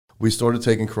We started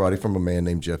taking karate from a man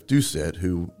named Jeff Doucette,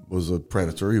 who was a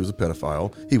predator. He was a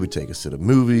pedophile. He would take us to the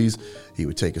movies. He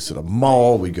would take us to the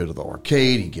mall. We'd go to the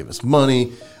arcade. He'd give us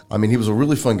money. I mean, he was a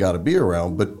really fun guy to be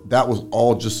around, but that was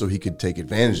all just so he could take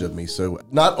advantage of me. So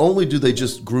not only do they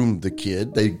just groom the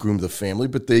kid, they groom the family,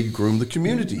 but they groom the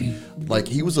community. Like,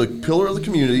 he was a pillar of the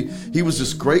community. He was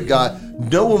this great guy.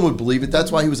 No one would believe it.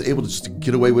 That's why he was able to just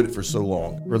get away with it for so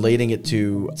long. Relating it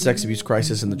to sex abuse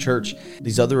crisis in the church,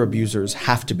 these other abusers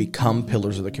have to become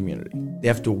pillars of the community. They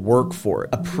have to work for it.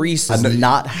 A priest does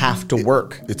not have to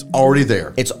work. It's already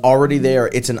there. It's already there.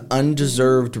 It's an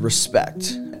undeserved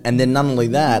respect. And then not only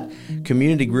that,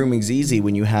 community grooming's easy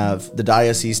when you have the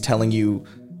diocese telling you,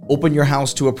 open your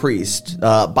house to a priest,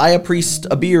 buy a priest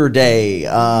a beer day,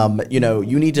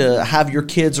 you need to have your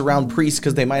kids around priests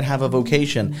because they might have a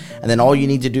vocation. And then all you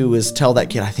need to do is tell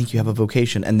that kid, I think you have a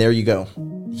vocation. And there you go.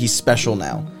 He's special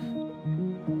now.